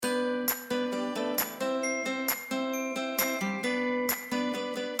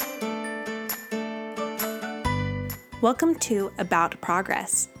Welcome to About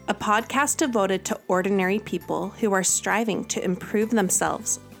Progress, a podcast devoted to ordinary people who are striving to improve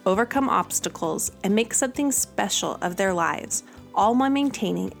themselves, overcome obstacles, and make something special of their lives, all while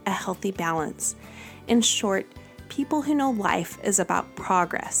maintaining a healthy balance. In short, people who know life is about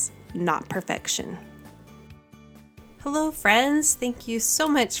progress, not perfection. Hello, friends. Thank you so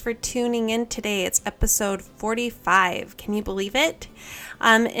much for tuning in today. It's episode 45. Can you believe it?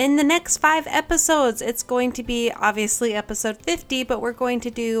 In the next 5 episodes, it's going to be obviously episode 50, but we're going to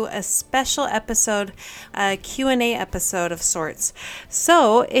do a special episode, a Q&A episode of sorts.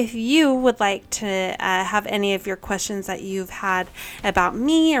 So if you would like to have any of your questions that you've had about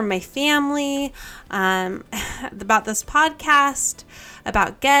me or my family, about this podcast,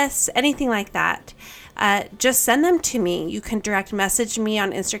 about guests, anything like that, just send them to me. You can direct message me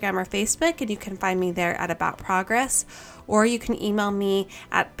on Instagram or Facebook, and you can find me there at About Progress, or you can email me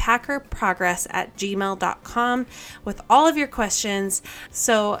at packerprogress@gmail.com with all of your questions.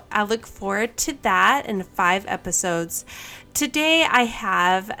 So I look forward to that in 5 episodes. Today I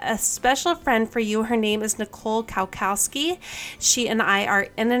have a special friend for you. Her name is Nicole Kalkowski. She and I are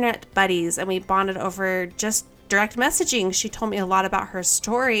internet buddies, and we bonded over just direct messaging. She told me a lot about her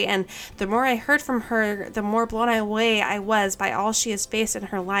story, and the more I heard from her, the more blown away I was by all she has faced in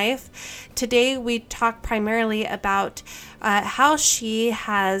her life. Today we talk primarily about how she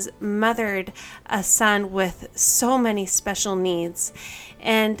has mothered a son with so many special needs,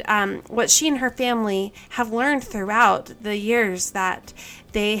 and what she and her family have learned throughout the years, that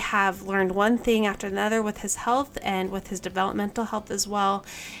they have learned one thing after another with his health and with his developmental health as well,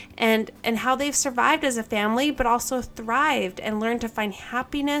 and how they've survived as a family, but also thrived and learned to find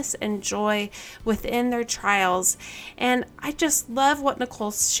happiness and joy within their trials. And I just love what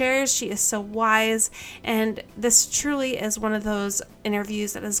Nicole shares. She is so wise, and this truly is one of those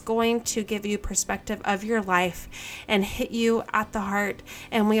interviews that is going to give you perspective of your life and hit you at the heart,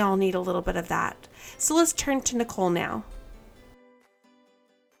 and we all need a little bit of that. So let's turn to Nicole now.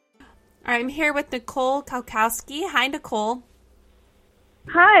 All right, I'm here with Nicole Kalkowski. Hi, Nicole.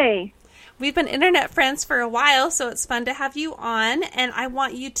 Hi. We've been internet friends for a while, so it's fun to have you on, and I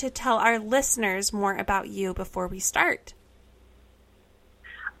want you to tell our listeners more about you before we start.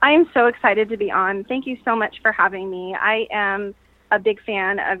 I am so excited to be on. Thank you so much for having me. I am a big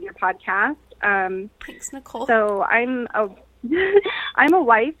fan of your podcast. Thanks, Nicole. So I'm a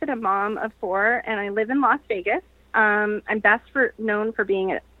wife and a mom of 4, and I live in Las Vegas. I'm best known for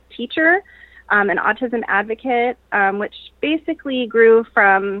being a teacher, an autism advocate, which basically grew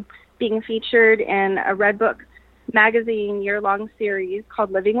from being featured in a Red Book magazine year-long series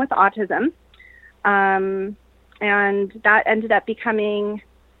called Living with Autism. And that ended up becoming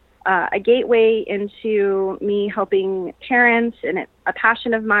a gateway into me helping parents, and it's a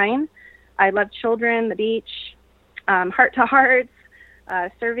passion of mine. I love children, the beach, heart to heart,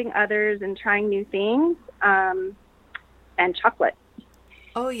 serving others and trying new things, and chocolate.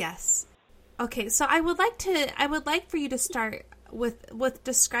 Oh, yes. Okay, so I would like for you to start with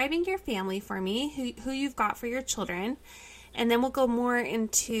describing your family for me, who you've got for your children, and then we'll go more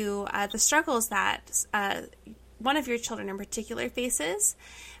into the struggles that one of your children in particular faces.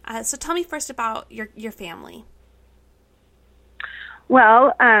 So tell me first about your family.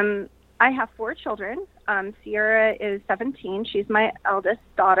 Well, I have 4 children. Sierra is 17. She's my eldest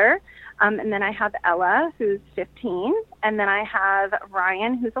daughter. And then I have Ella, who's 15. And then I have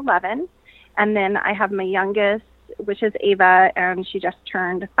Ryan, who's 11. And then I have my youngest, which is Ava, and she just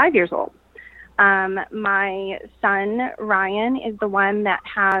turned 5 years old. My son, Ryan, is the one that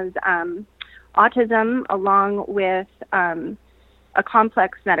has autism along with a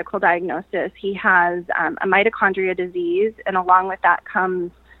complex medical diagnosis. He has a mitochondria disease, and along with that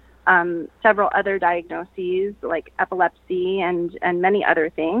comes several other diagnoses like epilepsy and many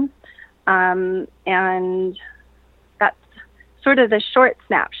other things. And that's sort of the short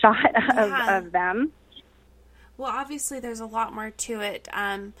snapshot of them. Well, obviously there's a lot more to it.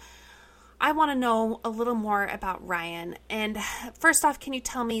 I want to know a little more about Ryan. And first off, can you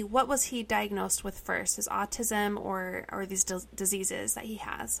tell me, what was he diagnosed with first? Is autism or these diseases that he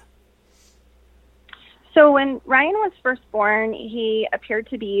has? So when Ryan was first born, he appeared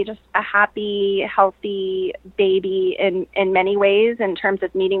to be just a happy, healthy baby in many ways in terms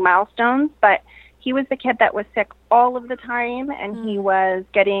of meeting milestones. But he was the kid that was sick all of the time, and he was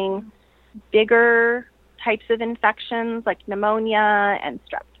getting bigger types of infections like pneumonia and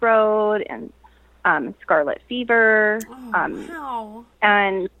strep throat and scarlet fever. Wow.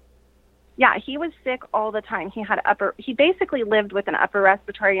 And yeah, he was sick all the time. He basically lived with an upper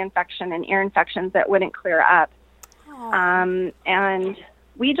respiratory infection and ear infections that wouldn't clear up. And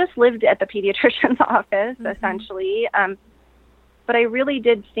we just lived at the pediatrician's office, essentially. But I really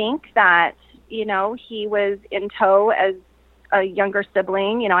did think that, you know, he was in tow as a younger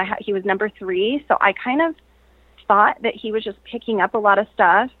sibling. You know, he was number 3. So I kind of thought that he was just picking up a lot of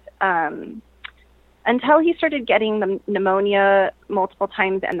stuff until he started getting the pneumonia multiple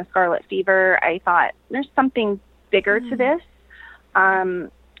times and the scarlet fever. I thought there's something bigger to this.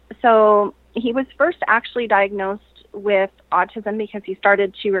 So he was first actually diagnosed with autism because he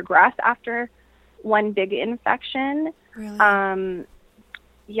started to regress after one big infection. Really?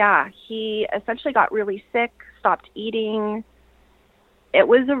 Yeah, he essentially got really sick, stopped eating. It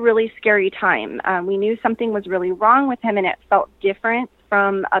was a really scary time. We knew something was really wrong with him, and it felt different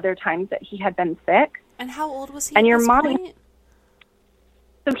from other times that he had been sick. And how old was he and at your this mom, point?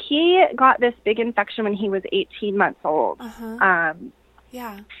 So he got this big infection when he was 18 months old.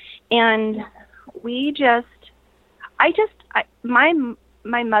 Yeah. And my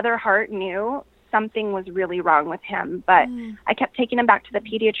mother heart knew something was really wrong with him, but I kept taking him back to the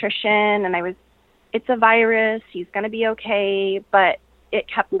pediatrician, and it's a virus, he's going to be okay, but it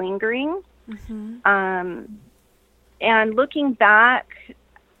kept lingering. And looking back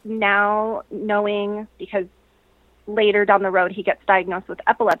now, knowing, because later down the road he gets diagnosed with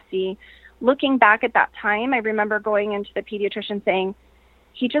epilepsy, looking back at that time, I remember going into the pediatrician saying,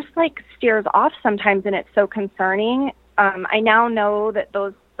 he just like stares off sometimes, and it's so concerning. I now know that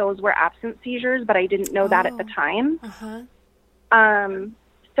those were absent seizures, but I didn't know that at the time.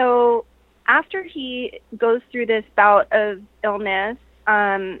 So after he goes through this bout of illness,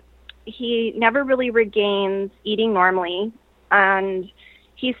 he never really regains eating normally, and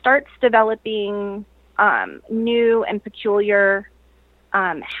he starts developing new and peculiar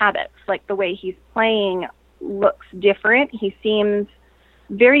habits. Like the way he's playing looks different. He seems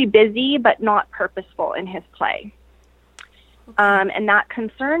very busy, but not purposeful in his play. And that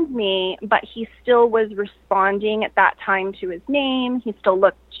concerned me, but he still was responding at that time to his name. He still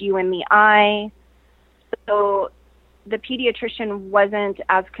looked you in the eye. So the pediatrician wasn't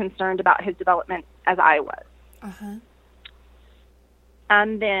as concerned about his development as I was.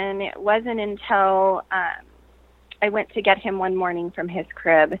 And then it wasn't until I went to get him one morning from his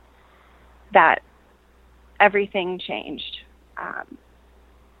crib that everything changed.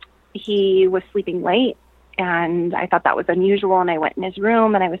 He was sleeping late, and I thought that was unusual, and I went in his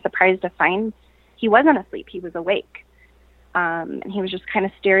room, and I was surprised to find he wasn't asleep. He was awake. And he was just kind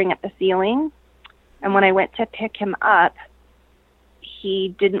of staring at the ceiling. And when I went to pick him up,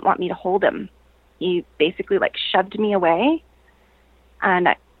 he didn't want me to hold him. He basically like shoved me away, and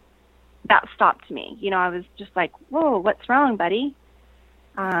that stopped me. You know, I was just like, whoa, what's wrong, buddy?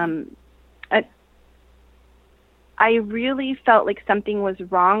 I really felt like something was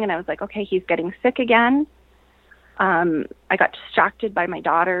wrong, and I was like, okay, he's getting sick again. I got distracted by my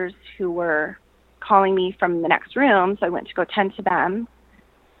daughters who were calling me from the next room, so I went to go tend to them.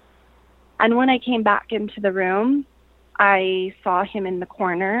 And when I came back into the room, I saw him in the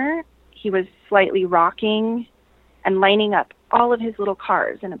corner. He was slightly rocking and lining up all of his little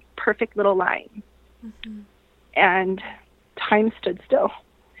cars in a perfect little line. And time stood still,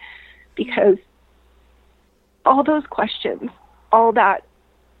 because all those questions, all that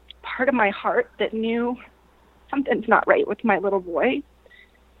part of my heart that knew something's not right with my little boy,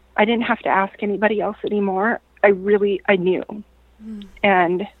 I didn't have to ask anybody else anymore. I knew.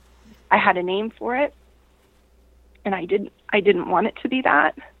 And I had a name for it, and I didn't want it to be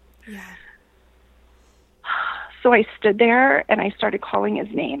that. Yeah. So I stood there and I started calling his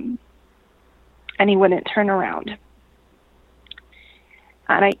name, and he wouldn't turn around.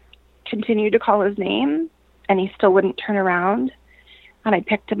 And I continued to call his name, and he still wouldn't turn around. And I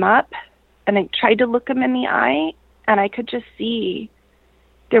picked him up, and I tried to look him in the eye, and I could just see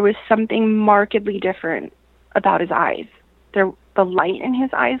there was something markedly different about his eyes. The light in his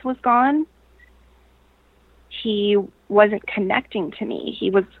eyes was gone. He wasn't connecting to me. He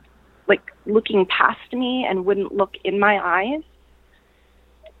was like looking past me and wouldn't look in my eyes.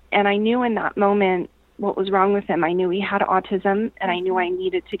 And I knew in that moment what was wrong with him. I knew he had autism, and I knew I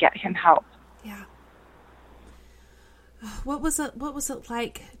needed to get him help. Yeah. What was it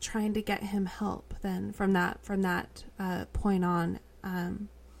like trying to get him help then from that point on?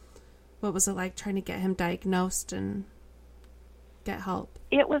 What was it like trying to get him diagnosed and get help?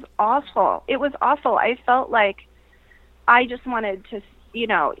 It was awful. I felt like I just wanted to,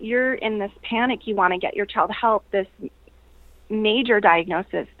 you're in this panic. You want to get your child help. This major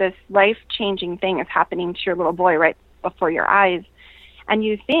diagnosis, this life-changing thing is happening to your little boy right before your eyes. And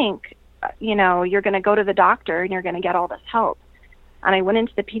you think, you're going to go to the doctor and you're going to get all this help. And I went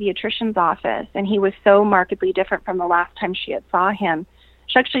into the pediatrician's office, and he was so markedly different from the last time she had saw him.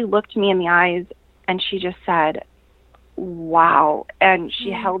 She actually looked me in the eyes and she just said, wow. And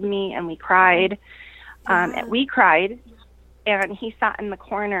she held me and we cried. And we cried, and he sat in the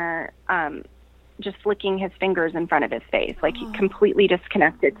corner just licking his fingers in front of his face, like completely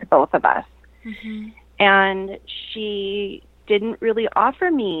disconnected to both of us. Mm-hmm. And she didn't really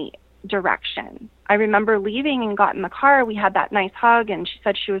offer me direction. I remember leaving and got in the car. We had that nice hug, and she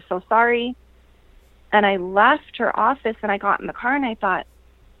said she was so sorry. And I left her office, and I got in the car, and I thought,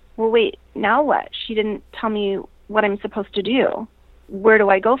 well, wait, now what? She didn't tell me what I'm supposed to do. Where do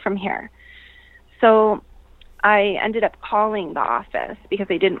I go from here? So I ended up calling the office because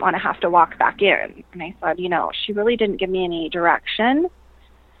I didn't want to have to walk back in. And I said, she really didn't give me any direction.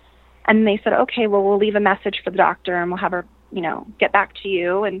 And they said, okay, well, we'll leave a message for the doctor and we'll have her, get back to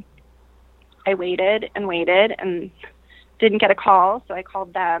you. And I waited and didn't get a call. So I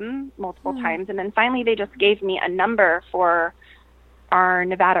called them multiple times. And then finally they just gave me a number for our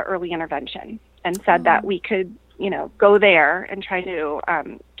Nevada early intervention and said that we could, go there and try to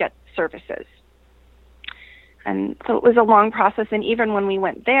get services. And so it was a long process. And even when we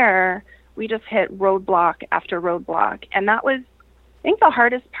went there, we just hit roadblock after roadblock. And that was, I think the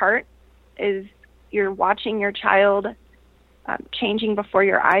hardest part is you're watching your child changing before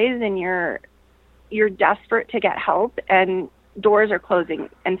your eyes, and you're desperate to get help, and doors are closing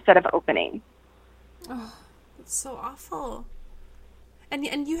instead of opening. Oh, it's so awful.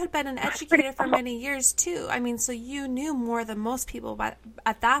 And you had been an educator for many years too. I mean, so you knew more than most people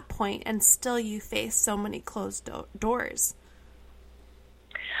at that point, and still you faced so many closed doors.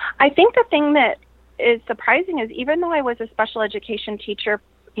 I think the thing that is surprising is even though I was a special education teacher,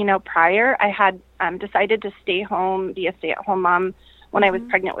 prior, I had decided to stay home, be a stay-at-home mom when I was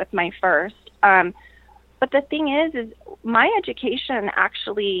pregnant with my first. But the thing is my education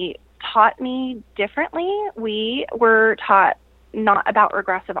actually taught me differently. We were taught not about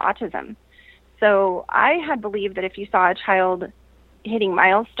regressive autism. So I had believed that if you saw a child hitting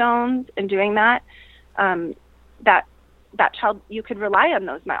milestones and doing that, that child, you could rely on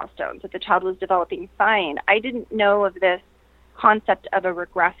those milestones, that the child was developing fine. I didn't know of this concept of a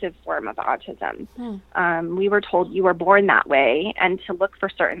regressive form of autism. We were told you were born that way and to look for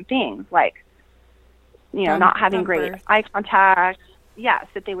certain things like, not having great eye contact. Yes,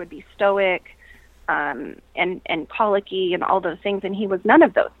 that they would be stoic, and colicky and all those things, and he was none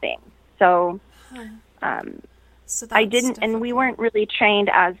of those things. So, so I didn't, difficult. And we weren't really trained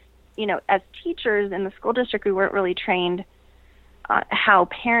as teachers in the school district. We weren't really trained how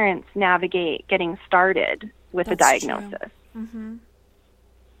parents navigate getting started with a diagnosis. Mm-hmm.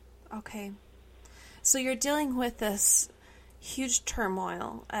 Okay, so you're dealing with this huge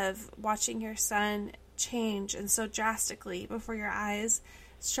turmoil of watching your son change and so drastically before your eyes,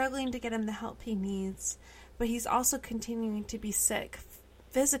 struggling to get him the help he needs, but he's also continuing to be sick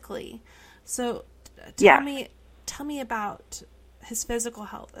physically. So tell me about his physical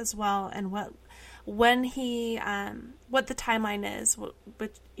health as well, and what the timeline is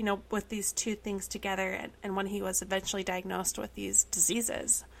with these two things together, and when he was eventually diagnosed with these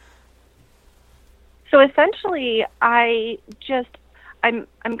diseases. So essentially, I'm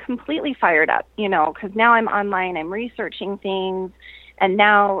completely fired up, because now I'm online, I'm researching things. And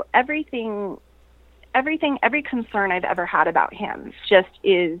now every concern I've ever had about him just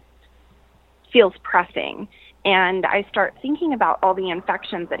feels pressing. And I start thinking about all the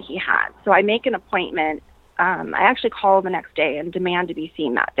infections that he had. So I make an appointment. I actually call the next day and demand to be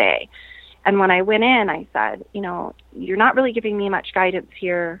seen that day. And when I went in, I said, you're not really giving me much guidance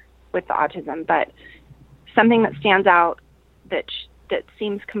here with the autism, but something that stands out that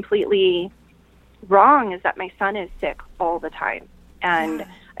seems completely wrong is that my son is sick all the time. And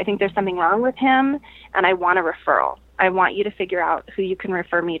I think there's something wrong with him, and I want a referral. I want you to figure out who you can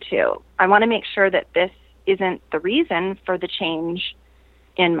refer me to. I want to make sure that this isn't the reason for the change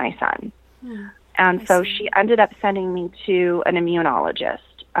in my son. And so she ended up sending me to an immunologist.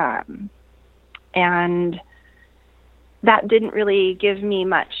 And that didn't really give me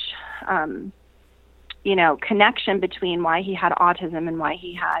much, connection between why he had autism and why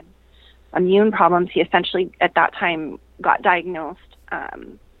he had immune problems. He essentially, at that time, got diagnosed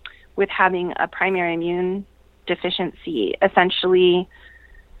with having a primary immune deficiency. Essentially,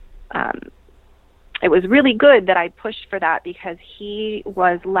 it was really good that I pushed for that because he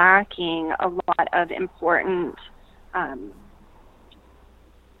was lacking a lot of important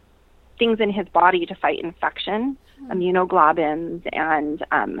things in his body to fight infection. Immunoglobulins and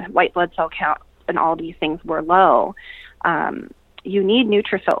white blood cell count and all these things were low. You need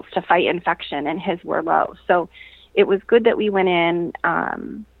neutrophils to fight infection, and his were low. So it was good that we went in,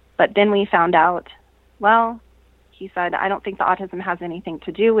 but then we found out, he said, I don't think the autism has anything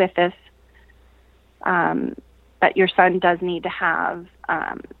to do with this, but your son does need to have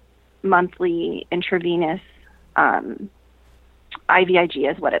monthly intravenous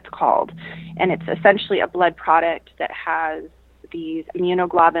IVIG is what it's called. And it's essentially a blood product that has these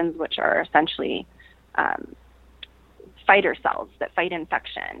immunoglobulins, which are essentially fighter cells that fight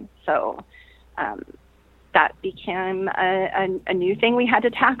infection. So that became a new thing we had to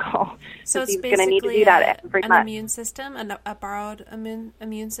tackle. So it's he's basically going to need to do that every an month. immune system, a borrowed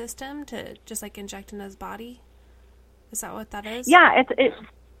immune system to just like inject in his body? Is that what that is? Yeah,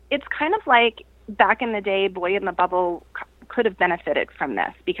 it's kind of like back in the day, Boy in the Bubble could have benefited from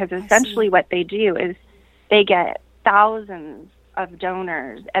this, because essentially what they do is they get thousands of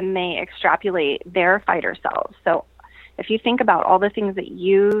donors and they extrapolate their fighter cells. So if you think about all the things that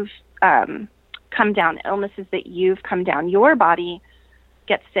you've come down, illnesses that you've come down, your body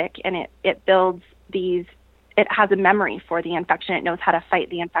gets sick and it builds these, it has a memory for the infection. It knows how to fight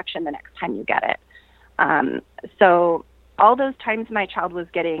the infection the next time you get it. So all those times my child was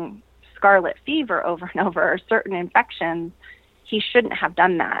getting scarlet fever over and over, or certain infections, he shouldn't have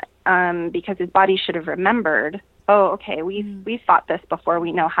done that, because his body should have remembered, oh, okay, we fought this before,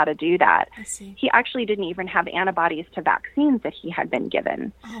 we know how to do that. I see. He actually didn't even have antibodies to vaccines that he had been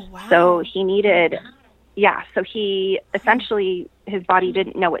given. Oh, wow. So he needed, so he essentially, his body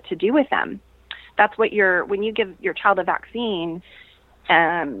didn't know what to do with them. That's what when you give your child a vaccine,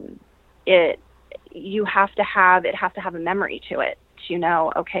 it has to have a memory to it to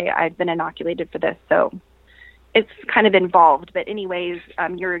know, okay, I've been inoculated for this. So it's kind of involved, but anyways,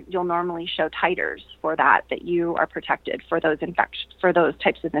 you'll normally show titers for that you are protected for those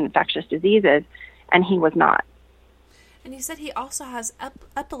types of infectious diseases, and he was not. And you said he also has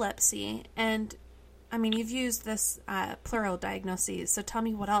epilepsy, and I mean, you've used this plural diagnoses, so tell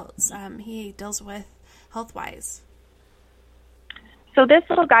me what else he deals with health-wise. So this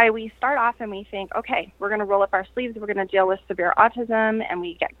little guy, we start off and we think, okay, we're going to roll up our sleeves, we're going to deal with severe autism, and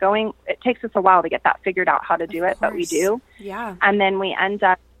we get going. It takes us a while to get that figured out how to do it, but we do. Yeah. And then we end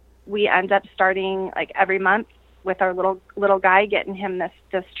up starting like every month with our little guy, getting him this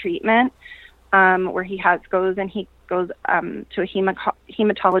treatment, where he goes to a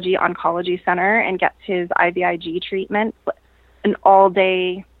hematology oncology center and gets his IVIG treatment, an all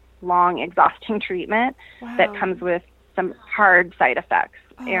day long exhausting treatment that comes with some hard side effects.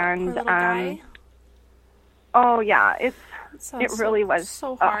 And poor little guy. Oh yeah, it really was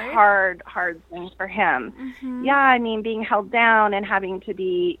so a hard thing for him. Mm-hmm. Yeah, I mean, being held down and having to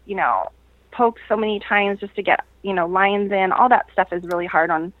be, poked so many times just to get, lines in, all that stuff is really hard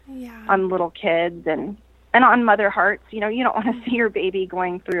on little kids and on mother hearts. You don't want to see your baby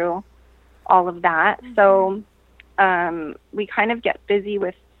going through all of that. Mm-hmm. So we kind of get busy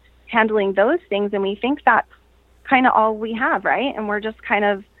with handling those things, and we think that's kind of all we have, right? And we're just kind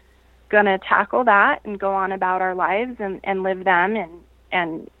of going to tackle that and go on about our lives and live them.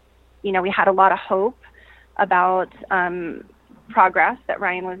 And we had a lot of hope about progress that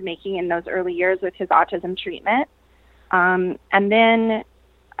Ryan was making in those early years with his autism treatment. And then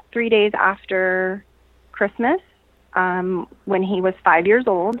 3 days after Christmas, when he was 5 years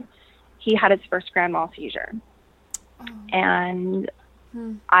old, he had his first grand mal seizure. Oh. And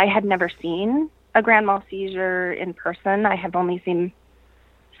I had never seen a grand mal seizure in person. I have only seen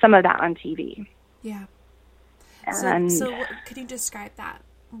some of that on TV. Yeah. And so could you describe that?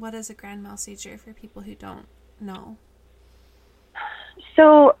 What is a grand mal seizure for people who don't know?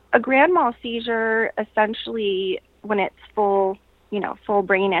 So a grand mal seizure, essentially, when it's full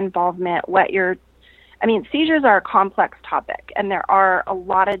brain involvement, seizures are a complex topic, and there are a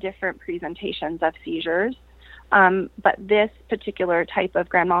lot of different presentations of seizures. But this particular type of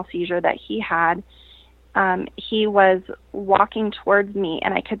grand mal seizure that he had, he was walking towards me,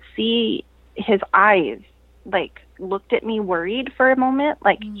 and I could see his eyes, looked at me worried for a moment.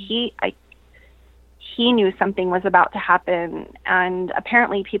 He knew something was about to happen. And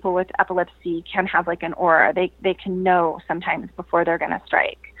apparently people with epilepsy can have an aura. They can know sometimes before they're going to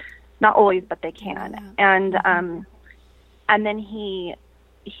strike. Not always, but they can. Yeah. And then he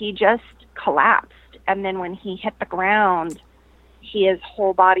just collapsed. And then when he hit the ground, his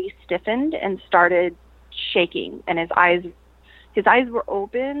whole body stiffened and started shaking, and his eyes were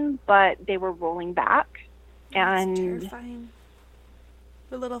open, but they were rolling back. That's terrifying.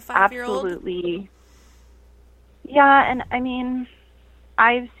 The little 5-year-old. Absolutely. Yeah, and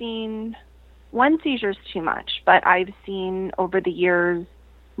I've seen one seizure's too much, but I've seen over the years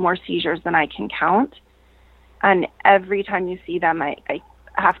more seizures than I can count. And every time you see them, I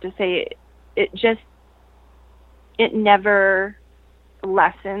have to say it never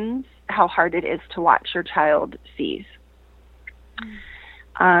lessens how hard it is to watch your child seize.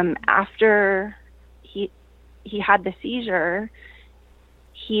 After he had the seizure,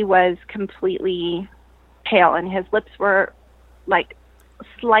 he was completely pale, and his lips were like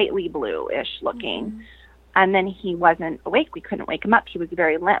slightly bluish looking. And then he wasn't awake. We couldn't wake him up. He was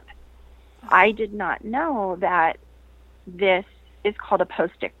very limp. I did not know that this is called a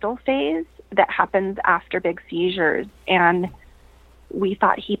postictal phase that happens after big seizures, and we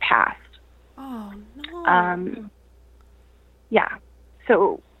thought he passed. Oh, no. Yeah.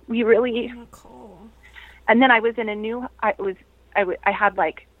 So we really... Nicole. And then I was in a new... I had,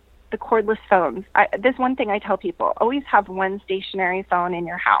 like, the cordless phones. This one thing I tell people, always have one stationary phone in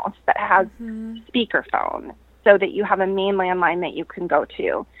your house that has speakerphone, so that you have a main landline that you can go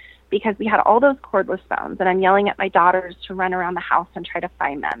to. Because we had all those cordless phones, and I'm yelling at my daughters to run around the house and try to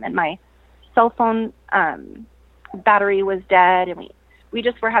find them. And my cell phone battery was dead, and we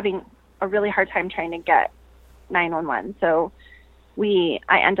just were having a really hard time trying to get 911. So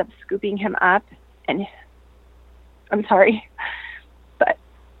I end up scooping him up, and I'm sorry, but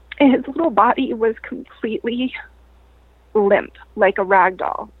his little body was completely limp, like a rag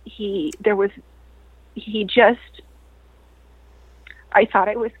doll. I thought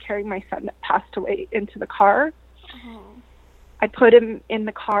I was carrying my son that passed away into the car. Oh. I put him in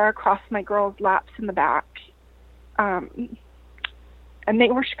the car across my girls' laps in the back. And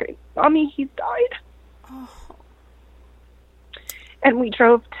they were screaming, "Mommy, he's died." Oh. And we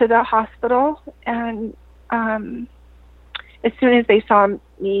drove to the hospital, and as soon as they saw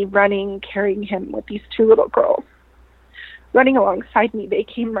me running, carrying him with these two little girls running alongside me, they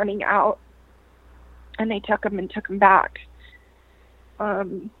came running out, and they took him back.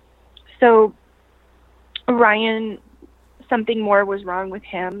 So Ryan, something more was wrong with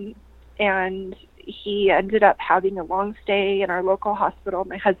him, and he ended up having a long stay in our local hospital.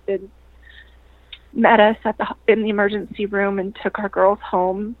 My husband met us in the emergency room and took our girls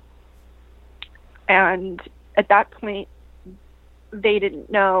home. And at that point, they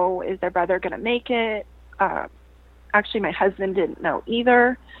didn't know, is their brother going to make it? Actually, my husband didn't know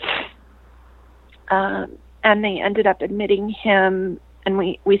either. And they ended up admitting him, and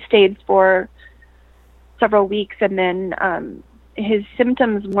we stayed for several weeks, and then his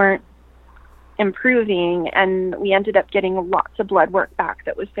symptoms weren't improving, and we ended up getting lots of blood work back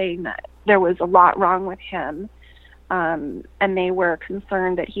that was saying that there was a lot wrong with him, and they were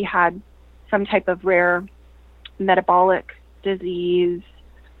concerned that he had some type of rare metabolic disease.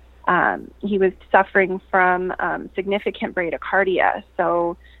 He was suffering from significant bradycardia,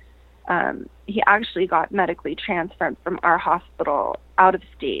 so he actually got medically transferred from our hospital out of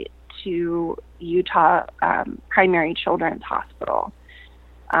state to Utah Primary Children's Hospital.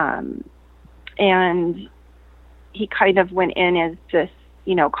 And he kind of went in as this,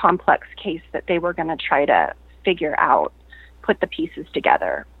 complex case that they were going to try to figure out, put the pieces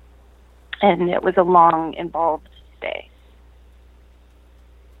together. And it was a long, involved stay.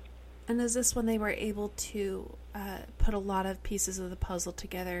 And is this when they were able to put a lot of pieces of the puzzle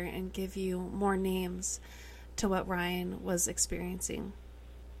together and give you more names to what Ryan was experiencing?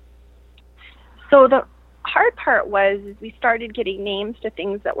 So the hard part was we started getting names to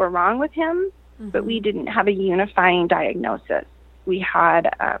things that were wrong with him, but we didn't have a unifying diagnosis. We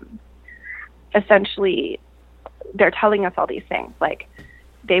had essentially, they're telling us all these things, like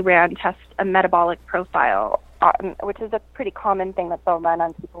they ran a metabolic profile, which is a pretty common thing that they'll run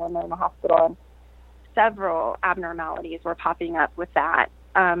on people when they're in the hospital, and several abnormalities were popping up with that,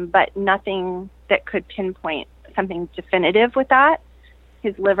 but nothing that could pinpoint something definitive with that.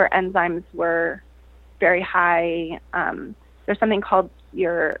 His liver enzymes were very high. There's something called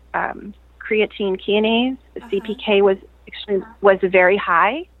your creatine kinase. The CPK was very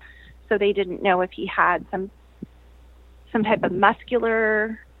high, so they didn't know if he had some type of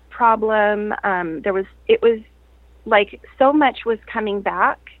muscular problem. It was like so much was coming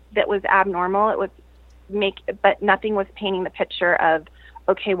back that was abnormal. But nothing was painting the picture of,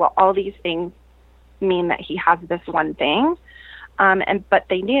 okay, well, all these things mean that he has this one thing. But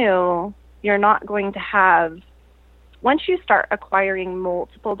they knew you're not going to have, once you start acquiring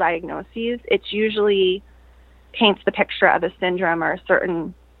multiple diagnoses, it usually paints the picture of a syndrome or a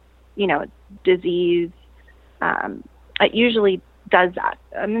certain, disease. It usually does that.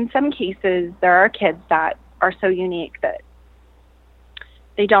 And in some cases, there are kids that are so unique that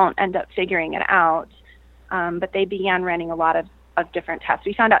they don't end up figuring it out. But they began running a lot of different tests.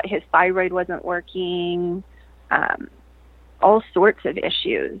 We found out his thyroid wasn't working, all sorts of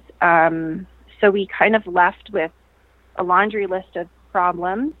issues. So we kind of left with a laundry list of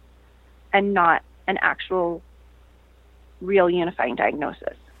problems and not an actual real unifying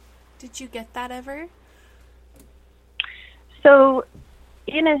diagnosis. Did you get that ever? So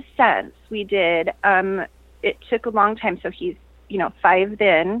in a sense, we did. It took a long time. So he's, 5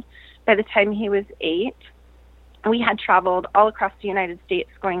 then. By the time he was 8, we had traveled all across the United States,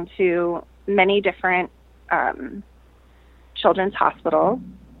 going to many different children's hospitals.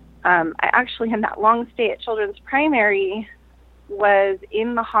 I actually, in that long stay at Children's Primary, was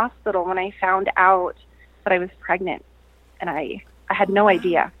in the hospital when I found out that I was pregnant, and I had no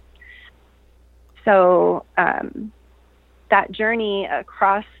idea. So that journey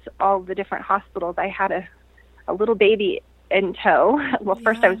across all the different hospitals, I had a little baby in tow. Well,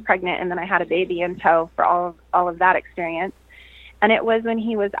 first I was pregnant, and then I had a baby in tow for all of that experience. And it was when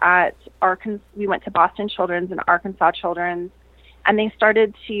he was at Arkansas. We went to Boston Children's and Arkansas Children's, and they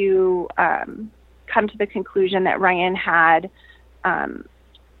started to come to the conclusion that Ryan had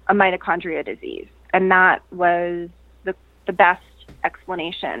a mitochondria disease, and that was the best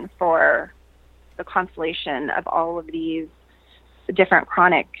explanation for the constellation of all of these different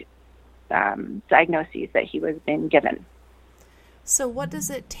chronic diagnoses that he was being given. So what does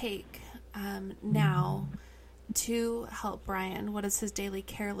it take now to help Brian? What does his daily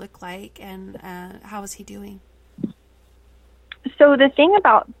care look like, and how is he doing? So the thing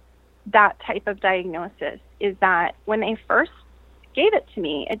about that type of diagnosis is that when they first gave it to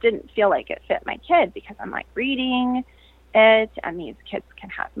me, it didn't feel like it fit my kid, because I'm like reading it, and these kids can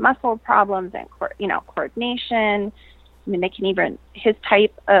have muscle problems and coordination. I mean, they can even, his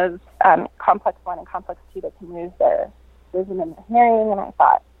type of complex 1 and complex 2, they can lose their vision and their hearing. And I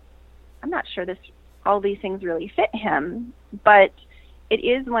thought, I'm not sure all these things really fit him, but it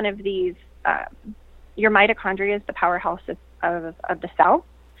is one of these. Your mitochondria is the powerhouse of the cell,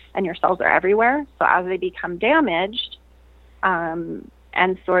 and your cells are everywhere. So as they become damaged,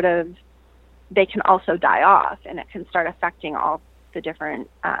 and sort of, they can also die off, and it can start affecting all the different,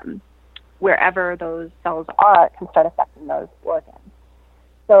 wherever those cells are, it can start affecting those organs.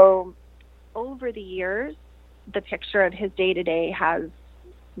 So over the years, the picture of his day-to-day has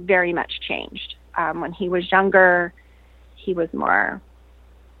very much changed. When he was younger, he was more,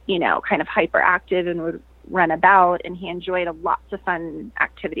 kind of hyperactive and would run about, and he enjoyed lots of fun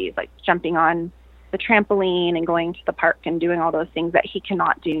activities like jumping on the trampoline and going to the park and doing all those things that he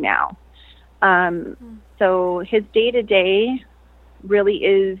cannot do now. So his day-to-day really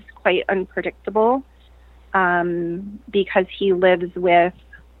is quite unpredictable, because he lives with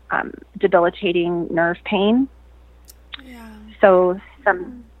debilitating nerve pain. Yeah. So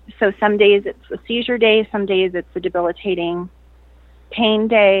some days it's a seizure day, some days it's a debilitating pain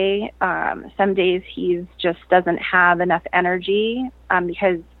day. Some days he just doesn't have enough energy,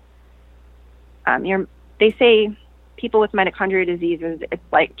 because they say people with mitochondria diseases, it's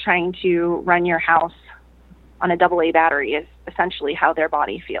like trying to run your house on a AA battery is essentially how their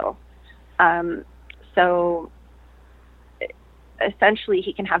body feels. So essentially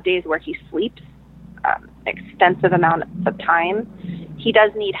he can have days where he sleeps extensive amounts of time. He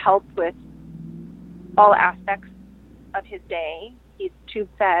does need help with all aspects of his day. He's tube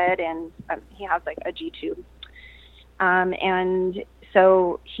fed, and he has like a G tube. And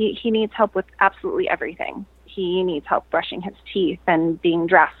so he needs help with absolutely everything. He needs help brushing his teeth and being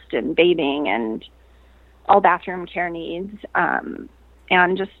dressed and bathing and all bathroom care needs,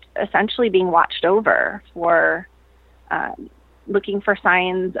 and just essentially being watched over for looking for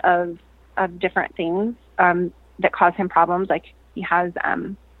signs of different things that cause him problems. Like he has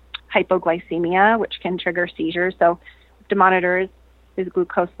hypoglycemia, which can trigger seizures. So to monitor his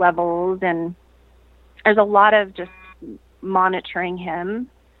glucose levels, and there's a lot of just monitoring him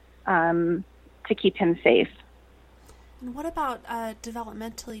to keep him safe. And what about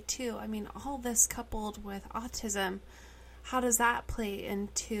developmentally too? I mean, all this coupled with autism, how does that play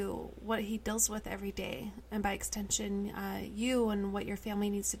into what he deals with every day, and by extension, you and what your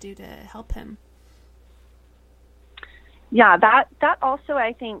family needs to do to help him? Yeah, that also,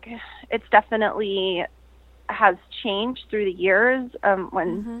 I think it's definitely has changed through the years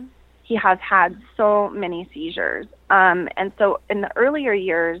when he has had so many seizures. And so in the earlier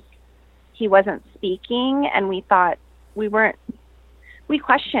years, he wasn't speaking, and we thought we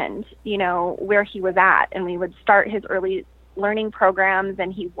questioned, where he was at, and we would start his early learning programs,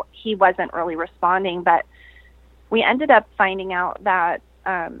 and he wasn't really responding. But we ended up finding out that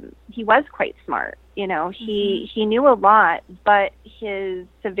he was quite smart. He knew a lot, but his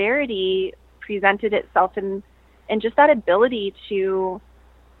severity presented itself in just that ability to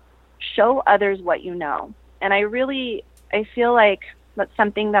show others what you know. And I feel like that's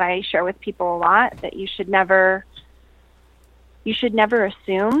something that I share with people a lot, that you should never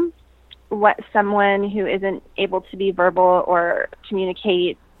assume what someone who isn't able to be verbal or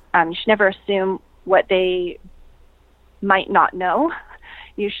communicate, you should never assume what they might not know.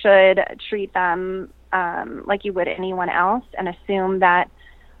 You should treat them like you would anyone else, and assume that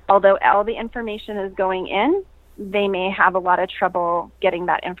although all the information is going in, they may have a lot of trouble getting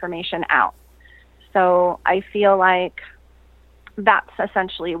that information out. So I feel like that's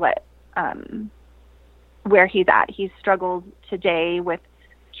essentially what where he's at. He struggles today with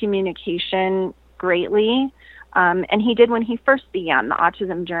communication greatly, and he did when he first began the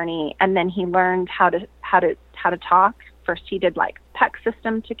autism journey. And then he learned how to talk. First, he did like PEC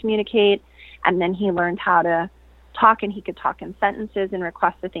system to communicate, and then he learned how to talk, and he could talk in sentences and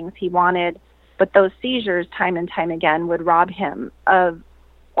request the things he wanted. But those seizures, time and time again, would rob him of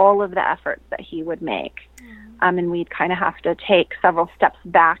all of the efforts that he would make. And we'd kind of have to take several steps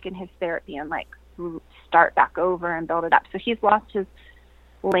back in his therapy and like start back over and build it up. So he's lost his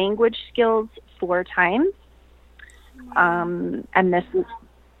language skills 4 times. And this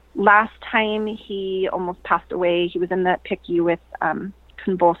last time he almost passed away, he was in the PICU with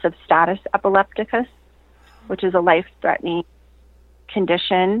convulsive status epilepticus, which is a life-threatening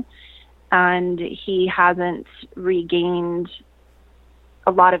condition. And he hasn't regained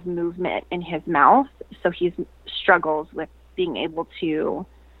a lot of movement in his mouth, so he struggles with being able to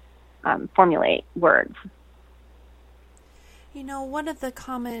formulate words. You know, one of the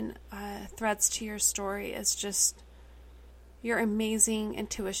common threads to your story is just your amazing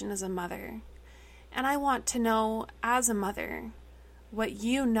intuition as a mother. And I want to know, as a mother, what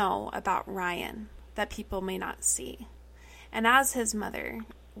you know about Ryan that people may not see. And as his mother,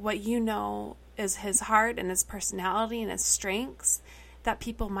 what you know is his heart and his personality and his strengths that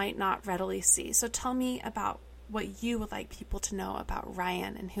people might not readily see. So tell me about what you would like people to know about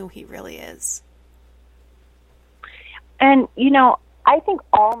Ryan and who he really is. And, you know, I think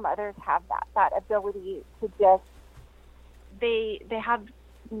all mothers have that ability to just, they have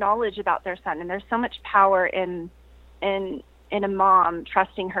knowledge about their son, and there's so much power in a mom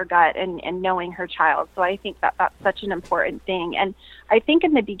trusting her gut and knowing her child. So I think that that's such an important thing. And I think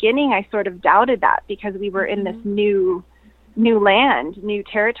in the beginning I sort of doubted that because we were in this new land, new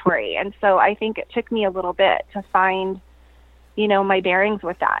territory. And so I think it took me a little bit to find, you know, my bearings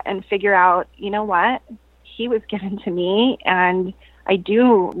with that and figure out, you know what, he was given to me and I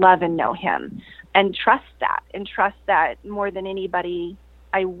do love and know him, and trust that more than anybody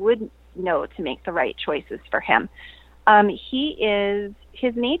I would know to make the right choices for him.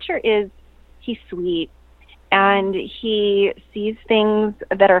 His nature is, he's sweet, and he sees things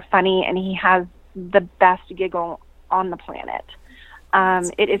that are funny, and he has the best giggle on the planet.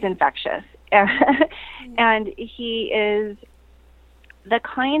 It is infectious. And he is the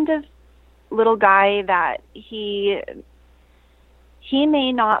kind of little guy that he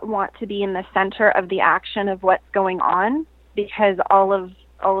may not want to be in the center of the action of what's going on, because all of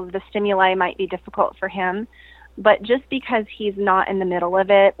the stimuli might be difficult for him. But just because he's not in the middle of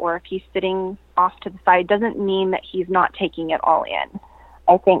it, or if he's sitting off to the side, doesn't mean that he's not taking it all in.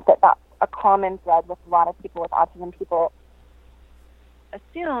 I think that that's a common thread with a lot of people with autism. People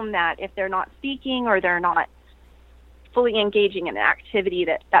assume that if they're not speaking or they're not fully engaging in an activity,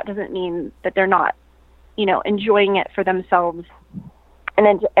 that doesn't mean that they're not, you know, enjoying it for themselves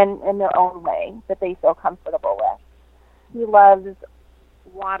and in their own way that they feel comfortable with. He loves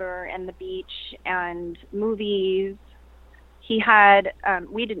water and the beach and movies. He had,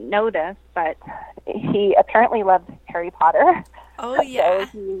 we didn't know this, but he apparently loves Harry Potter. Oh, yeah.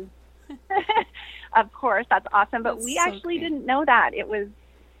 So of course, that's awesome. But we actually didn't know that. It was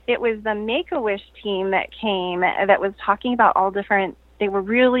the Make-A-Wish team that came that was talking about all different, they were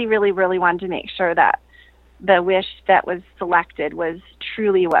really, really, really wanted to make sure that the wish that was selected was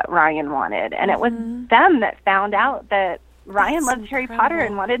truly what Ryan wanted. And it was them that found out that Ryan loves Harry Potter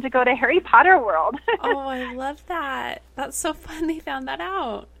and wanted to go to Harry Potter World. Oh, I love that. That's so fun they found that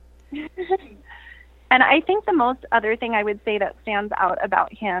out. And I think the most other thing I would say that stands out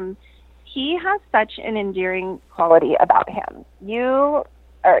about him, he has such an endearing quality about him. You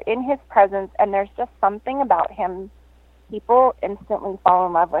are in his presence, and there's just something about him. People instantly fall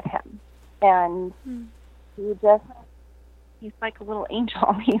in love with him. And he's like a little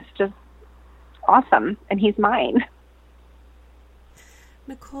angel. He's just awesome, and he's mine.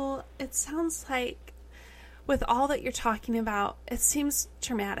 Nicole, it sounds like with all that you're talking about, it seems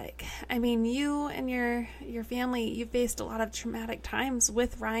traumatic. I mean, you and your family, you've faced a lot of traumatic times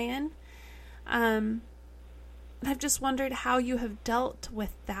with Ryan. And I've just wondered how you have dealt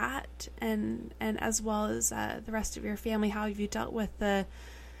with that, and as well as the rest of your family. How have you dealt with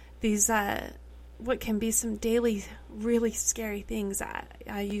these what can be some daily, really scary things that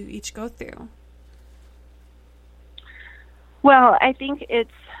you each go through? Well, I think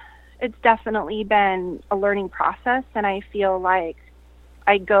it's definitely been a learning process, and I feel like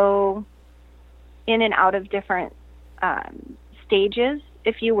I go in and out of different stages,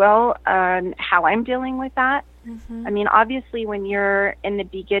 if you will, on how I'm dealing with that. I mean, obviously, when you're in the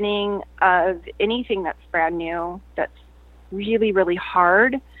beginning of anything that's brand new, that's really, really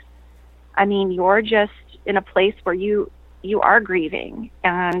hard, I mean, you're just in a place where you are grieving,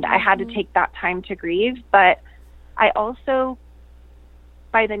 and I had to take that time to grieve. But I also,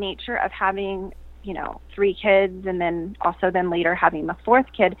 by the nature of having, 3 kids and then later having the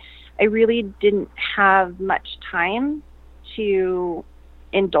 4th kid, I really didn't have much time to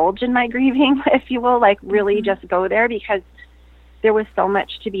indulge in my grieving, if you will, like really just go there, because there was so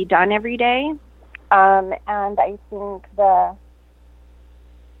much to be done every day. And I think the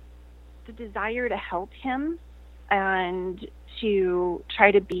desire to help him and to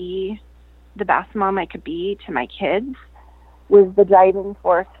try to be the best mom I could be to my kids was the driving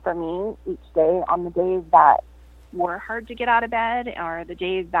force for me each day, on the days that were hard to get out of bed, or the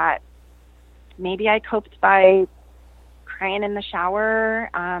days that maybe I coped by crying in the shower.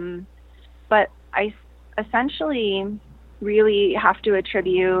 But I essentially really have to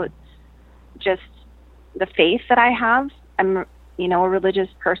attribute just the faith that I have. I'm, a religious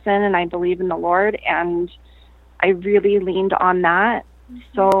person, and I believe in the Lord, and I really leaned on that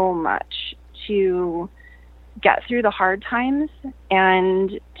so much to get through the hard times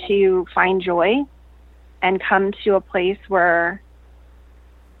and to find joy and come to a place where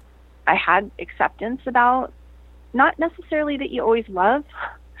I had acceptance about, not necessarily that you always love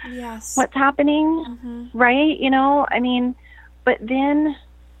what's happening, right? I mean, but then,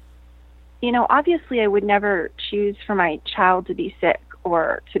 obviously I would never choose for my child to be sick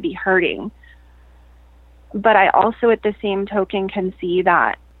or to be hurting. But I also, at the same token, can see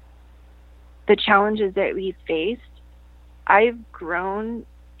that the challenges that we've faced, I've grown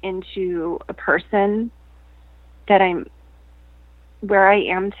into a person that where I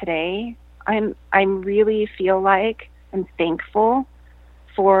am today. I'm really feel like I'm thankful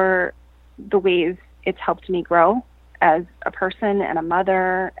for the ways it's helped me grow as a person and a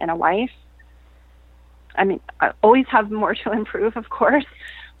mother and a wife. I mean, I always have more to improve, of course,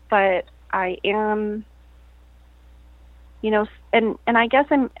 but I am, and I guess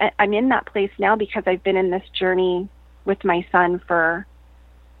I'm in that place now because I've been in this journey with my son for,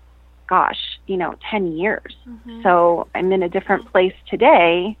 10 years. So I'm in a different place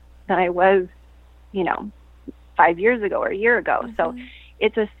today than I was, 5 years ago or a year ago. So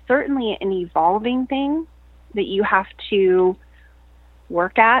it's certainly an evolving thing that you have to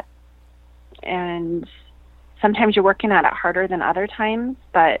work at, and sometimes you're working at it harder than other times,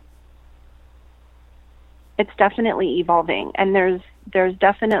 but it's definitely evolving, and there's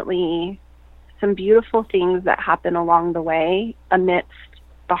definitely some beautiful things that happen along the way amidst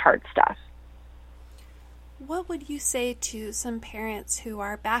the hard stuff. What would you say to some parents who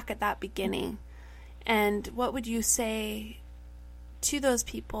are back at that beginning, and what would you say to those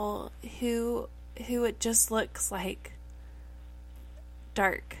people who it just looks like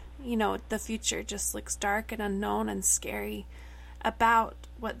dark? The future just looks dark and unknown and scary about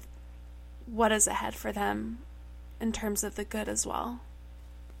what is ahead for them in terms of the good as well.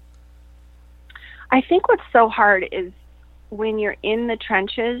 I think what's so hard is when you're in the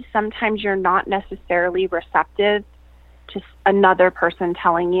trenches, sometimes you're not necessarily receptive to another person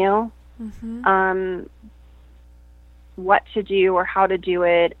telling you what to do or how to do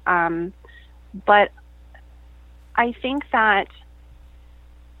it. But I think that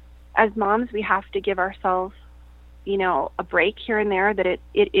as moms, we have to give ourselves, a break here and there, that it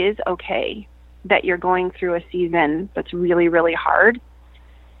is okay that you're going through a season that's really, really hard.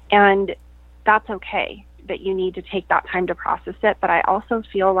 And that's okay that you need to take that time to process it. But I also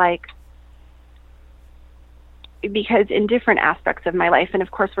feel like, because in different aspects of my life, and of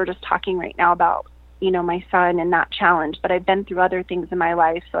course we're just talking right now about, my son and that challenge, but I've been through other things in my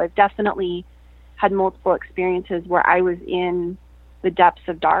life. So I've definitely had multiple experiences where I was in the depths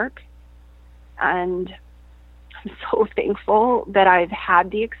of dark, and I'm so thankful that I've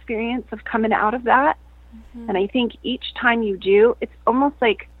had the experience of coming out of that. And I think each time you do, it's almost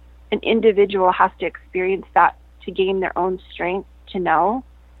like an individual has to experience that to gain their own strength to know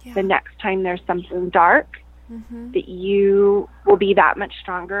the next time there's something dark, that you will be that much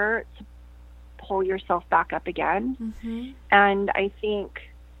stronger to pull yourself back up again. And I think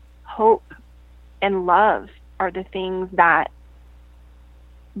hope and love are the things that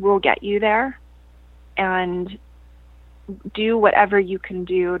will get you there. And do whatever you can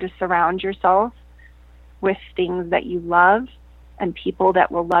do to surround yourself with things that you love and people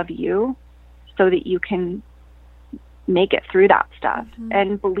that will love you so that you can make it through that stuff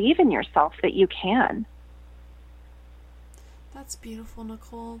and believe in yourself that you can. That's beautiful,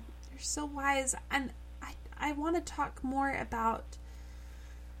 Nicole. You're so wise. And I want to talk more about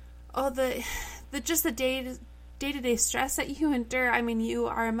the day-to-day stress that you endure. I mean, you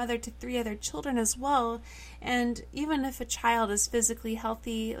are a mother to 3 other children as well. And even if a child is physically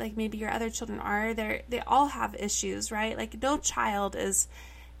healthy, like maybe your other children are, they all have issues, right? Like no child is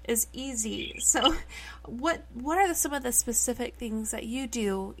easy. So what are some of the specific things that you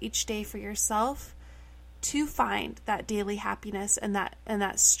do each day for yourself to find that daily happiness and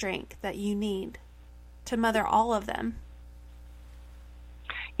that strength that you need to mother all of them?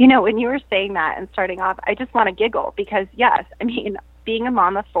 You know, when you were saying that and starting off, I just want to giggle because, yes, I mean, being a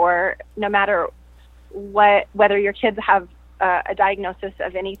mom of 4, no matter whether your kids have a diagnosis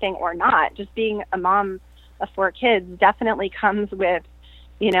of anything or not, just being a mom of 4 kids definitely comes with,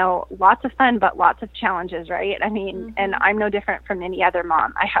 you know, lots of fun, but lots of challenges, right? I mean, and I'm no different from any other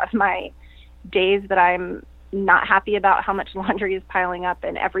mom. I have my days that I'm not happy about how much laundry is piling up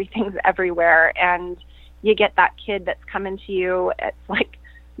and everything's everywhere. And you get that kid that's coming to you at like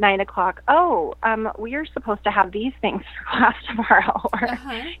 9 o'clock. Oh, we're supposed to have these things for class tomorrow. Or,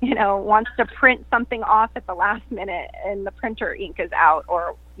 you know, wants to print something off at the last minute and the printer ink is out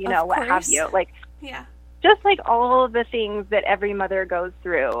or, you know, what have you. Like, yeah. Just like all of the things that every mother goes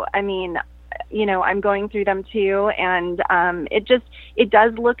through. I mean, you know, I'm going through them too. And it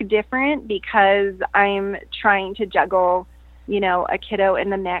does look different because I'm trying to juggle, you know, a kiddo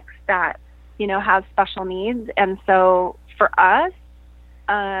in the mix that, you know, has special needs. And so for us,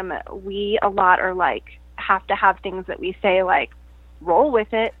 we a lot are like, have to have things that we say like, roll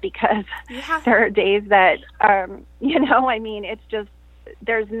with it because there are days that, you know, I mean, it's just,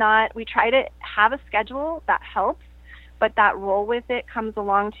 we try to have a schedule that helps, but that roll with it comes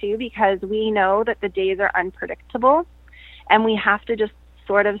along too because we know that the days are unpredictable and we have to just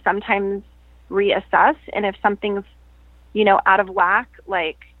sort of sometimes reassess. And if something's, you know, out of whack,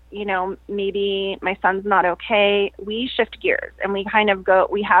 like, you know, maybe my son's not okay, we shift gears and we kind of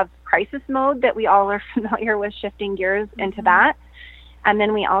we have crisis mode that we all are familiar with, shifting gears into that. And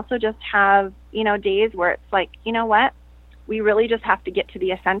then we also just have, you know, days where it's like, you know what? We really just have to get to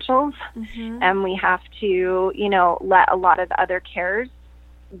the essentials and we have to, you know, let a lot of the other cares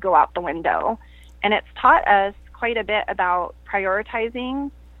go out the window. And it's taught us quite a bit about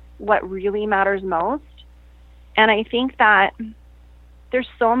prioritizing what really matters most. And I think that there's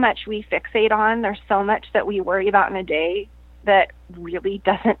so much we fixate on. There's so much that we worry about in a day that really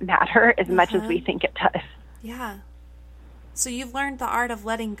doesn't matter as much as we think it does. Yeah. So you've learned the art of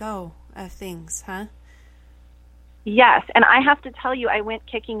letting go of things, huh? Yes, and I have to tell you, I went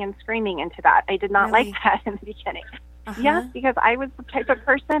kicking and screaming into that. I did not like that in the beginning. Yes, because I was the type of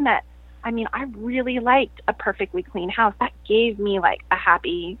person that, I mean, I really liked a perfectly clean house. That gave me like a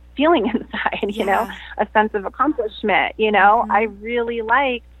happy feeling inside, you know, a sense of accomplishment, you know. I really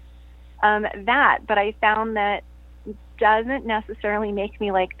liked that, but I found that doesn't necessarily make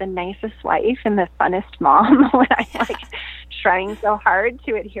me like the nicest wife and the funnest mom when I'm like trying so hard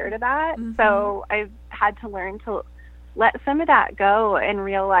to adhere to that. So I've had to learn to let some of that go and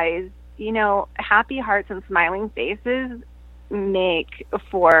realize, you know, happy hearts and smiling faces make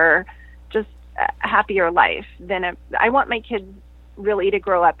for just a happier life than I want my kids really to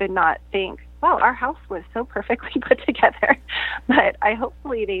grow up and not think, wow, our house was so perfectly put together. But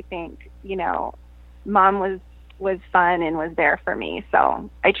hopefully they think, you know, mom was fun and was there for me. So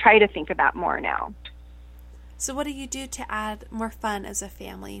I try to think of that more now. So what do you do to add more fun as a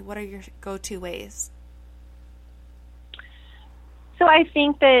family? What are your go-to ways? So I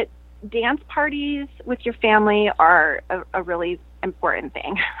think that dance parties with your family are a really important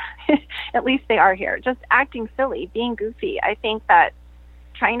thing. At least they are here. Just acting silly, being goofy. I think that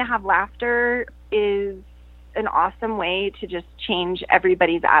trying to have laughter is an awesome way to just change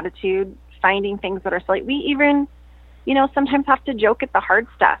everybody's attitude, finding things that are silly. We even, you know, sometimes have to joke at the hard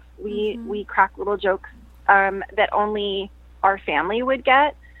stuff. We crack little jokes that only our family would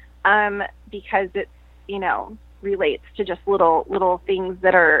get because it's, you know, relates to just little things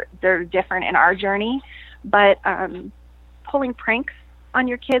they're different in our journey. But pulling pranks on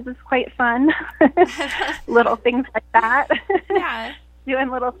your kids is quite fun. Little things like that. Yeah. Doing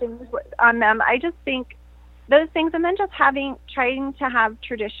little things on them. I just think those things, and then just trying to have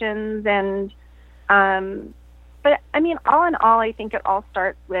traditions and but I mean, all in all, I think it all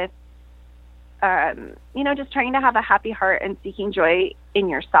starts with you know, just trying to have a happy heart and seeking joy in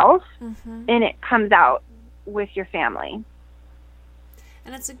yourself, and it comes out with your family.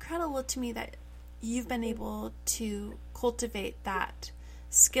 And it's incredible to me that you've been able to cultivate that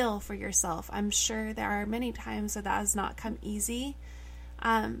skill for yourself. I'm sure there are many times that has not come easy,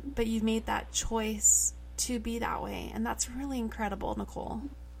 but you've made that choice to be that way, and that's really incredible, Nicole.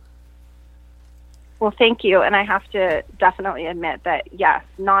 Well, thank you. And I have to definitely admit that, yes,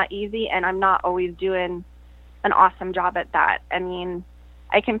 not easy, and I'm not always doing an awesome job at that. I mean,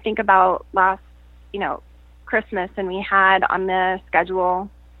 I can think about last, Christmas, and we had on the schedule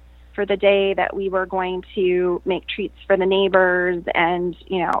for the day that we were going to make treats for the neighbors and,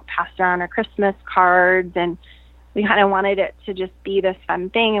 pass around our Christmas cards, and we kind of wanted it to just be this fun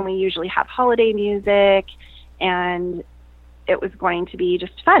thing. And we usually have holiday music, and it was going to be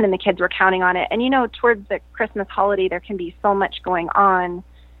just fun, and the kids were counting on it. And, towards the Christmas holiday, there can be so much going on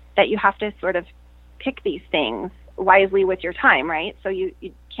that you have to sort of pick these things wisely with your time, right? So you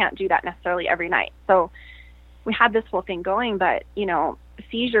can't do that necessarily every night. So we had this whole thing going, but,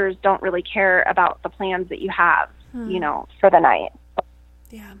 seizures don't really care about the plans that you have, for the night.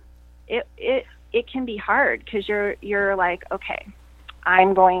 Yeah. It can be hard because you're like, okay,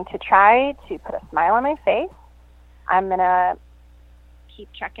 I'm going to try to put a smile on my face. I'm going to keep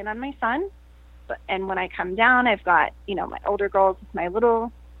checking on my son. And when I come down, I've got, my older girls, my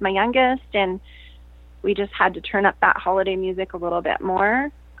youngest, and we just had to turn up that holiday music a little bit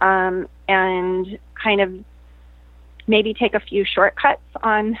more, and kind of maybe take a few shortcuts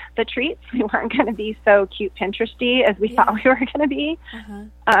on the treats. We weren't going to be so cute Pinteresty as we thought we were going to be.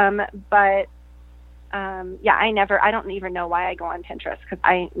 But I don't even know why I go on Pinterest, because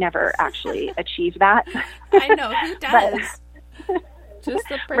I never actually achieve that. I know, who does? Just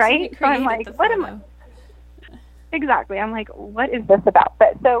the person right? So I'm like, what am I? Exactly. I'm like, what is this about?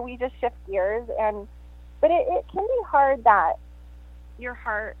 But so we just shift gears, but it can be hard that your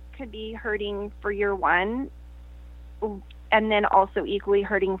heart could be hurting for your one, and then also equally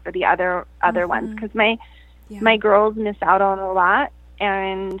hurting for the other ones, because my girls miss out on a lot,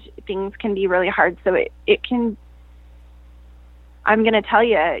 and things can be really hard. So it can, I'm going to tell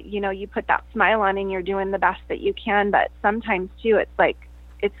you, you put that smile on and you're doing the best that you can, but sometimes too, it's like,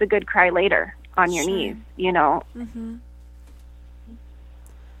 it's a good cry later on your knees,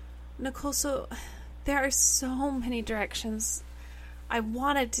 Nicole, so there are so many directions I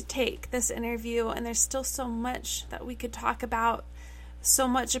wanted to take this interview, and there's still so much that we could talk about, so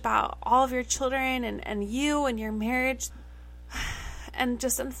much about all of your children and you and your marriage. And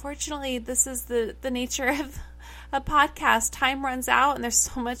just unfortunately, this is the nature of a podcast. Time runs out, and there's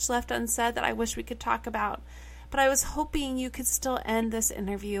so much left unsaid that I wish we could talk about. But I was hoping you could still end this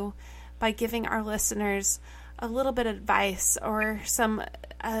interview by giving our listeners a little bit of advice or some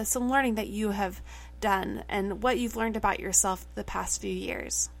learning that you have done and what you've learned about yourself the past few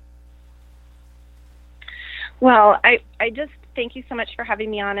years. Well, I just thank you so much for having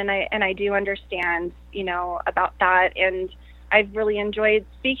me on, and I do understand, about that, and I've really enjoyed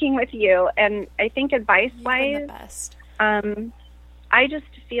speaking with you. And I think advice-wise, I just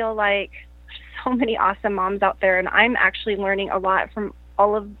feel like there's so many awesome moms out there, and I'm actually learning a lot from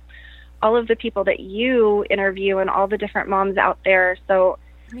all of the people that you interview and all the different moms out there. So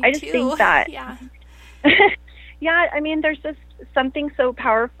Me I just too. think that, yeah, I mean, there's just something so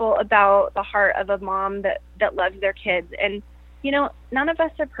powerful about the heart of a mom that loves their kids. And, none of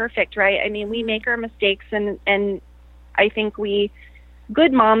us are perfect, right? I mean, we make our mistakes, and I think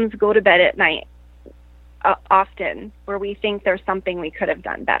good moms go to bed at night often where we think there's something we could have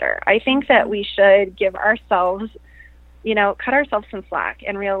done better. I think that we should give ourselves, cut ourselves some slack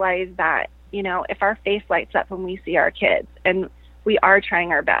and realize that, if our face lights up when we see our kids and we are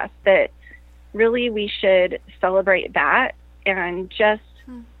trying our best, that really we should celebrate that and just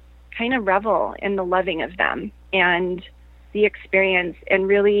kind of revel in the loving of them and the experience. And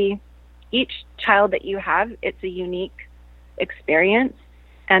really, each child that you have, it's a unique experience,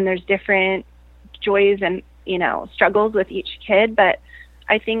 and there's different joys and, struggles with each kid. But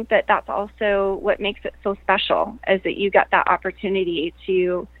I think that that's also what makes it so special, is that you got that opportunity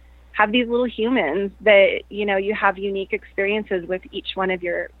to have these little humans that, you have unique experiences with each one of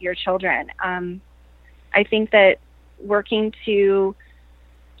your children. I think that working to,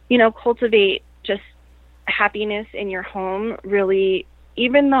 cultivate just happiness in your home, really,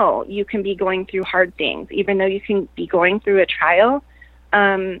 even though you can be going through hard things, even though you can be going through a trial,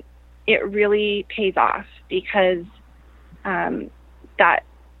 it really pays off, because that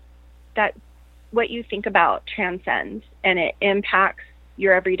what you think about transcends, and it impacts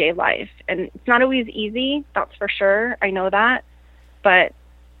your everyday life. And it's not always easy, that's for sure. I know that, but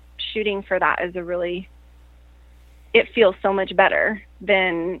shooting for that is it feels so much better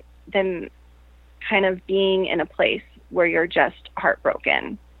than kind of being in a place where you're just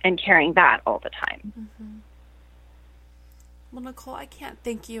heartbroken and carrying that all the time. Mm-hmm. Well, Nicole, I can't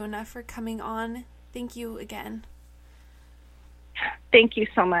thank you enough for coming on. Thank you again. Thank you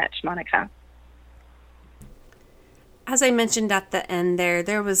so much, Monica. As I mentioned at the end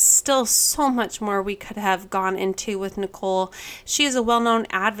there was still so much more we could have gone into with Nicole. She is a well-known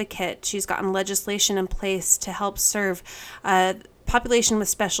advocate. She's gotten legislation in place to help serve population with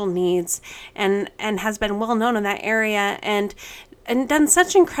special needs and has been well known in that area and done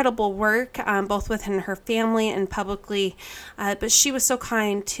such incredible work, both within her family and publicly. But she was so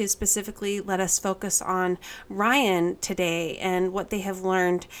kind to specifically let us focus on Ryan today and what they have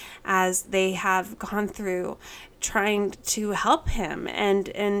learned as they have gone through trying to help him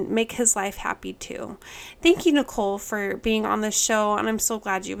and make his life happy too. Thank you, Nicole, for being on the show, and I'm so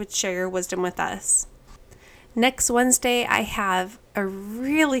glad you would share your wisdom with us. Next Wednesday, I have a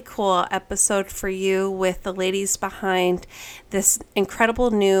really cool episode for you with the ladies behind this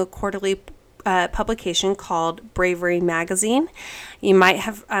incredible new quarterly publication called Bravery Magazine. You might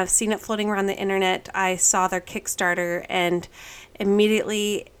have seen it floating around the internet. I saw their Kickstarter and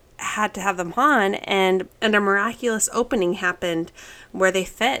immediately had to have them on, and a miraculous opening happened where they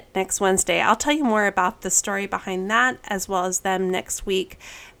fit next Wednesday. I'll tell you more about the story behind that as well as them next week.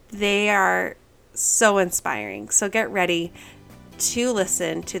 They are so inspiring. So get ready to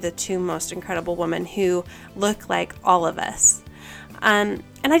listen to the two most incredible women who look like all of us.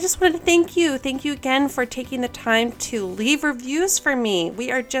 And I just wanted to thank you. Thank you again for taking the time to leave reviews for me.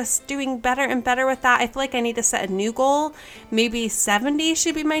 We are just doing better and better with that. I feel like I need to set a new goal. Maybe 70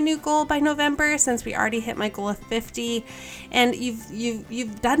 should be my new goal by November, since we already hit my goal of 50. And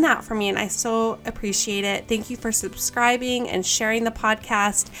you've done that for me, and I so appreciate it. Thank you for subscribing and sharing the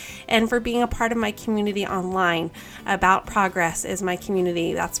podcast, and for being a part of my community online. About Progress is my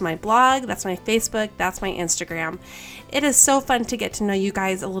community. That's my blog, that's my Facebook, that's my Instagram. It is so fun to get to know you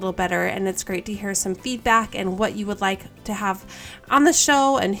guys a little better, and it's great to hear some feedback and what you would like to have on the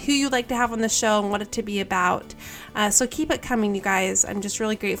show and who you'd like to have on the show and what it to be about. So keep it coming, you guys. I'm just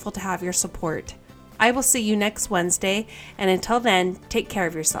really grateful to have your support. I will see you next Wednesday, and until then, take care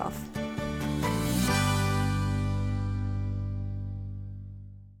of yourself.